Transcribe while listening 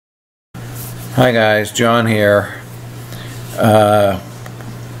Hi guys, John here.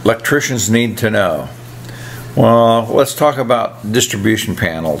 Electricians need to know. Well, let's talk about distribution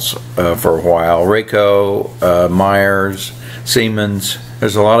panels for a while. Rayco, Myers, Siemens,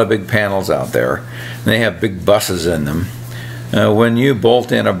 there's a lot of big panels out there. They have big buses in them. When you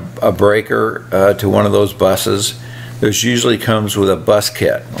bolt in a breaker to one of those buses, this usually comes with a bus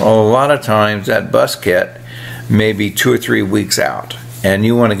kit. Well, a lot of times that bus kit may be 2 or 3 weeks out, and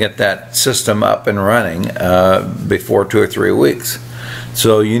you want to get that system up and running before 2 or 3 weeks.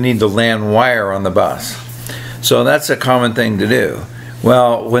 So you need to land wire on the bus. So that's a common thing to do.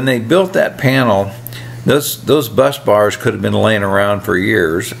 Well, when they built that panel, those bus bars could have been laying around for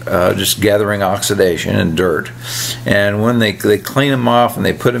years, just gathering oxidation and dirt. And when they clean them off and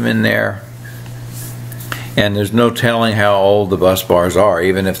they put them in there, and there's no telling how old the bus bars are,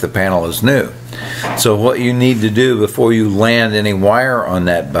 even if the panel is new. So what you need to do before you land any wire on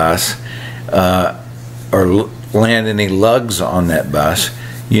that bus, or land any lugs on that bus,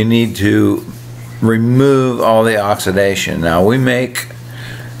 you need to remove all the oxidation. Now we make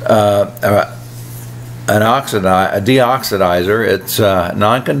a deoxidizer. It's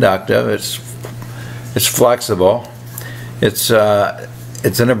non-conductive, it's flexible, it's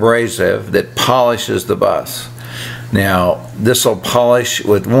an abrasive that polishes the bus. Now this will polish,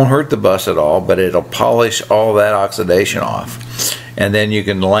 it won't hurt the bus at all, but it'll polish all that oxidation off. And then you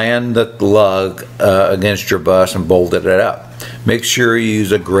can land the lug against your bus and bolt it up. Make sure you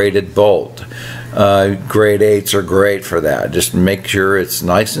use a graded bolt. Grade 8s are great for that. Just make sure it's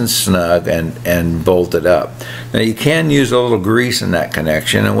nice and snug and bolt it up. Now you can use a little grease in that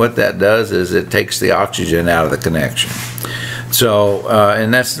connection, and what that does is it takes the oxygen out of the connection. So,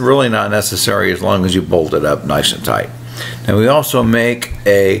 and that's really not necessary as long as you bolt it up nice and tight. Now we also make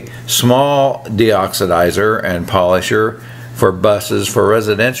a small deoxidizer and polisher for buses, for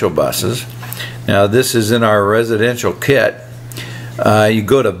residential buses. Now this is in our residential kit. You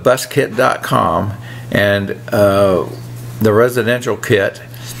go to buskit.com, and the residential kit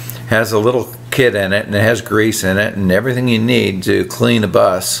has a little kit in it, and it has grease in it and everything you need to clean a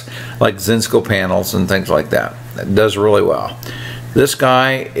bus, like Zinsco panels and things like that. It does really well. This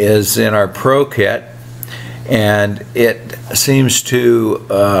guy is in our Pro kit, and it seems to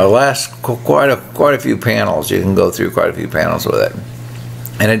last quite a few panels. You can go through quite a few panels with it,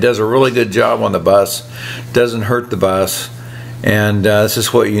 and it does a really good job on the bus. Doesn't hurt the bus, and this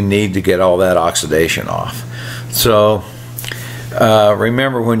is what you need to get all that oxidation off. So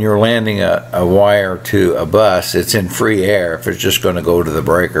remember, when you're landing a wire to a bus, it's in free air if it's just going to go to the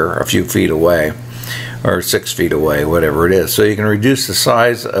breaker a few feet away, or 6 feet away, whatever it is. So you can reduce the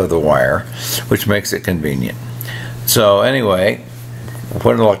size of the wire, which makes it convenient. So anyway,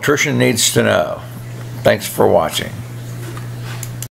 what an electrician needs to know. Thanks for watching.